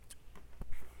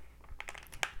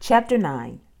Chapter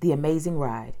 9, The Amazing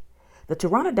Ride. The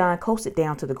pteranodon coasted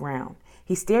down to the ground.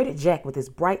 He stared at Jack with his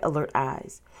bright, alert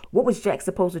eyes. What was Jack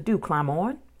supposed to do, climb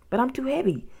on? But I'm too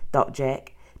heavy, thought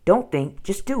Jack. Don't think,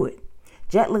 just do it.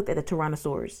 Jack looked at the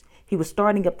Tyrannosaurus. He was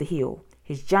starting up the hill.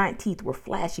 His giant teeth were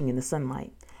flashing in the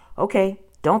sunlight. Okay,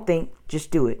 don't think, just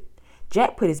do it.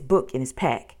 Jack put his book in his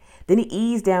pack. Then he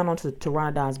eased down onto the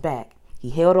pteranodon's back.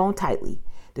 He held on tightly.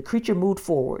 The creature moved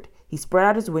forward. He spread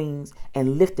out his wings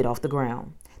and lifted off the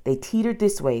ground. They teetered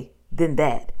this way, then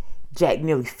that. Jack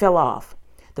nearly fell off.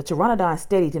 The pteranodon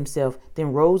steadied himself,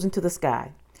 then rose into the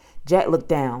sky. Jack looked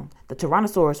down. The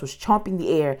Tyrannosaurus was chomping the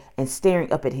air and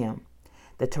staring up at him.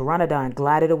 The pteranodon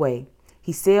glided away.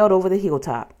 He sailed over the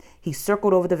hilltop. He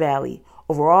circled over the valley,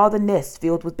 over all the nests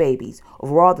filled with babies,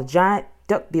 over all the giant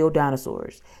duck-billed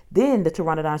dinosaurs. Then the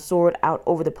pteranodon soared out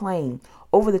over the plain,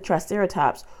 over the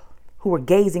triceratops who were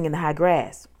gazing in the high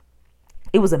grass.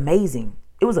 It was amazing.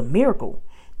 It was a miracle.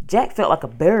 Jack felt like a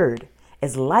bird,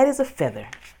 as light as a feather.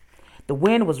 The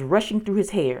wind was rushing through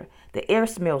his hair. The air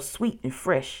smelled sweet and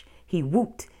fresh. He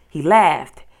whooped. He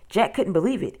laughed. Jack couldn't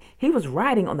believe it. He was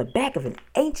riding on the back of an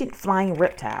ancient flying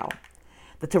reptile.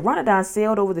 The pteranodon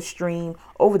sailed over the stream,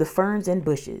 over the ferns and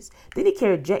bushes. Then he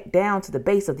carried Jack down to the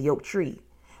base of the oak tree.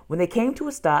 When they came to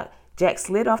a stop, Jack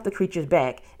slid off the creature's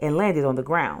back and landed on the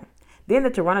ground. Then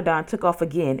the pteranodon took off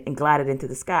again and glided into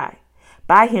the sky.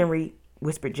 Bye, Henry,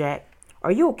 whispered Jack.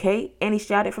 Are you okay? Annie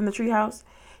shouted from the treehouse.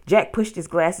 Jack pushed his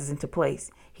glasses into place.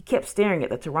 He kept staring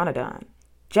at the pteranodon.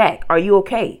 Jack, are you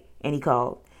okay? Annie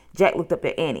called. Jack looked up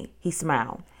at Annie. He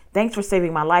smiled. Thanks for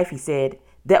saving my life, he said.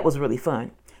 That was really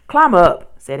fun. Climb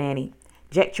up, said Annie.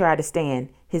 Jack tried to stand.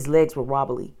 His legs were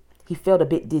wobbly. He felt a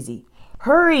bit dizzy.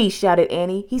 Hurry, shouted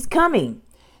Annie. He's coming.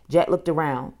 Jack looked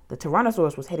around. The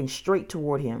Tyrannosaurus was heading straight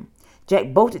toward him.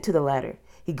 Jack bolted to the ladder.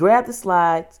 He grabbed the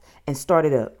slides and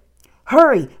started up.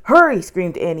 Hurry, hurry,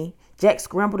 screamed Annie. Jack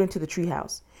scrambled into the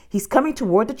treehouse. He's coming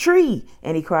toward the tree,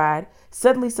 Annie cried.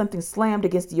 Suddenly something slammed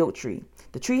against the oak tree.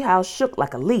 The treehouse shook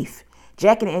like a leaf.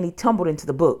 Jack and Annie tumbled into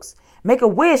the books. Make a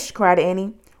wish, cried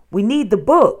Annie. We need the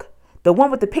book. The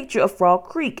one with the picture of Frog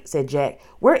Creek, said Jack.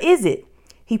 Where is it?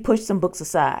 He pushed some books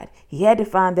aside. He had to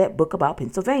find that book about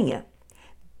Pennsylvania.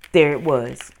 There it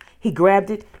was. He grabbed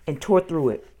it and tore through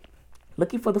it,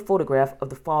 looking for the photograph of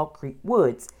the Frog Creek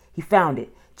woods. He found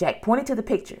it. Jack pointed to the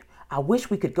picture. I wish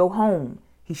we could go home,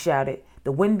 he shouted.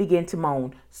 The wind began to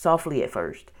moan, softly at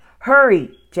first.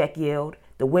 Hurry, Jack yelled.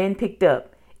 The wind picked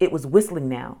up. It was whistling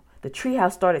now. The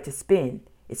treehouse started to spin.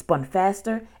 It spun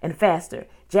faster and faster.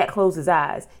 Jack closed his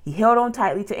eyes. He held on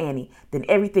tightly to Annie. Then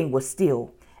everything was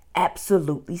still.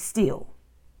 Absolutely still.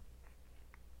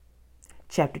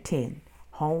 Chapter 10.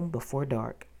 Home Before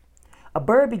Dark. A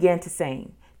bird began to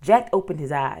sing. Jack opened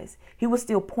his eyes. He was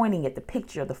still pointing at the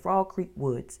picture of the Frog Creek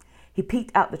woods. He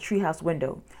peeked out the treehouse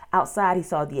window. Outside, he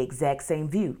saw the exact same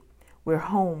view. We're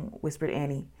home, whispered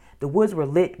Annie. The woods were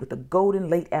lit with a golden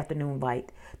late afternoon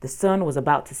light. The sun was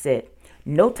about to set.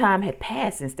 No time had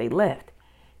passed since they left.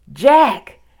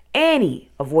 Jack!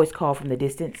 Annie! A voice called from the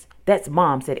distance. That's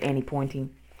Mom, said Annie,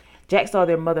 pointing. Jack saw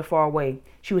their mother far away.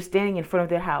 She was standing in front of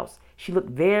their house. She looked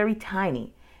very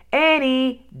tiny.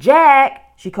 Annie!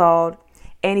 Jack! She called.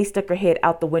 Annie stuck her head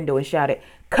out the window and shouted,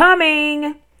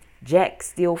 Coming! Jack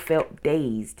still felt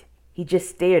dazed. He just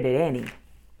stared at Annie.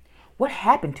 What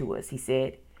happened to us? He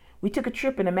said. We took a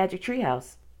trip in a magic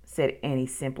treehouse, said Annie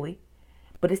simply.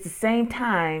 But it's the same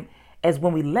time as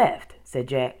when we left, said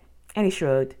Jack. Annie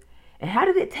shrugged. And how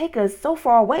did it take us so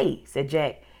far away, said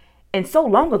Jack, and so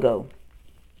long ago?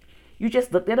 You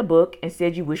just looked at a book and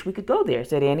said you wish we could go there,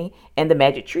 said Annie, and the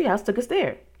magic treehouse took us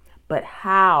there. But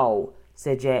how?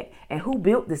 Said Jack. And who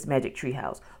built this magic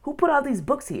treehouse? Who put all these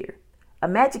books here? A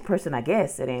magic person, I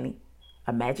guess, said Annie.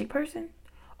 A magic person?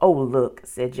 Oh, look,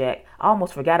 said Jack. I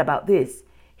almost forgot about this.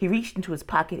 He reached into his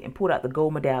pocket and pulled out the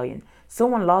gold medallion.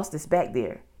 Someone lost this back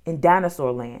there, in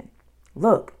Dinosaur Land.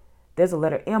 Look, there's a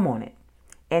letter M on it.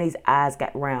 Annie's eyes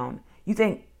got round. You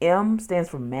think M stands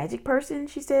for magic person?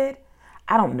 She said.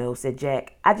 I don't know, said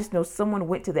Jack. I just know someone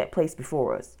went to that place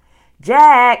before us.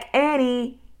 Jack!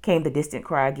 Annie! Came the distant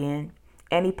cry again.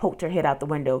 Annie poked her head out the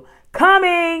window.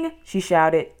 Coming! She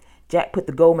shouted. Jack put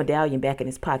the gold medallion back in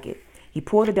his pocket. He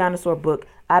pulled the dinosaur book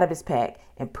out of his pack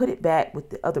and put it back with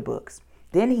the other books.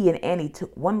 Then he and Annie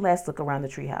took one last look around the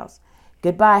treehouse.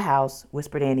 Goodbye, house,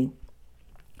 whispered Annie.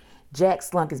 Jack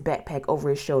slunk his backpack over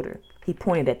his shoulder. He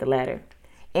pointed at the ladder.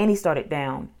 Annie started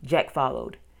down. Jack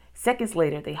followed. Seconds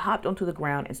later, they hopped onto the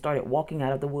ground and started walking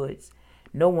out of the woods.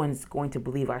 No one's going to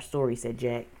believe our story, said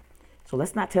Jack. So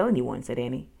let's not tell anyone, said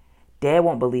Annie. Dad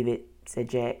won't believe it, said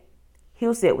Jack.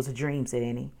 He'll say it was a dream, said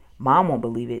Annie. Mom won't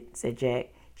believe it, said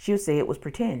Jack. She'll say it was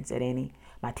pretend, said Annie.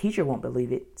 My teacher won't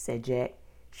believe it, said Jack.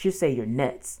 She'll say you're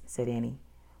nuts, said Annie.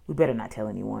 We better not tell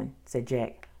anyone, said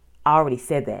Jack. I already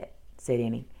said that, said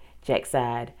Annie. Jack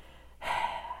sighed.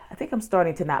 I think I'm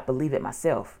starting to not believe it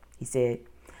myself, he said.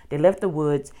 They left the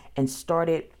woods and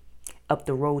started up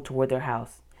the road toward their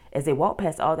house. As they walked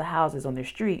past all the houses on their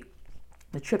street,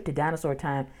 the trip to Dinosaur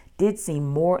Time did seem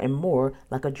more and more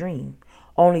like a dream.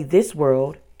 Only this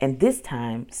world and this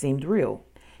time seemed real.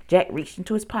 Jack reached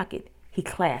into his pocket. He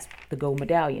clasped the gold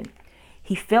medallion.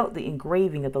 He felt the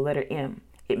engraving of the letter M.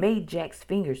 It made Jack's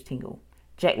fingers tingle.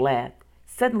 Jack laughed.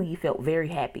 Suddenly he felt very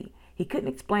happy. He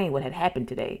couldn't explain what had happened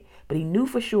today, but he knew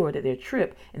for sure that their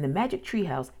trip in the magic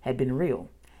treehouse had been real.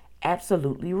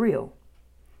 Absolutely real.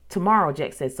 Tomorrow,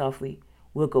 Jack said softly,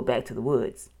 we'll go back to the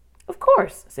woods. Of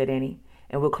course, said Annie.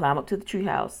 And we'll climb up to the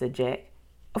treehouse, said Jack.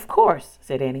 Of course,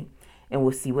 said Annie. And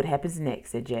we'll see what happens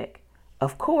next, said Jack.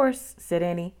 Of course, said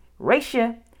Annie. Race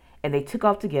ya! And they took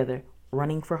off together,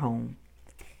 running for home.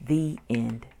 The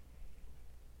end.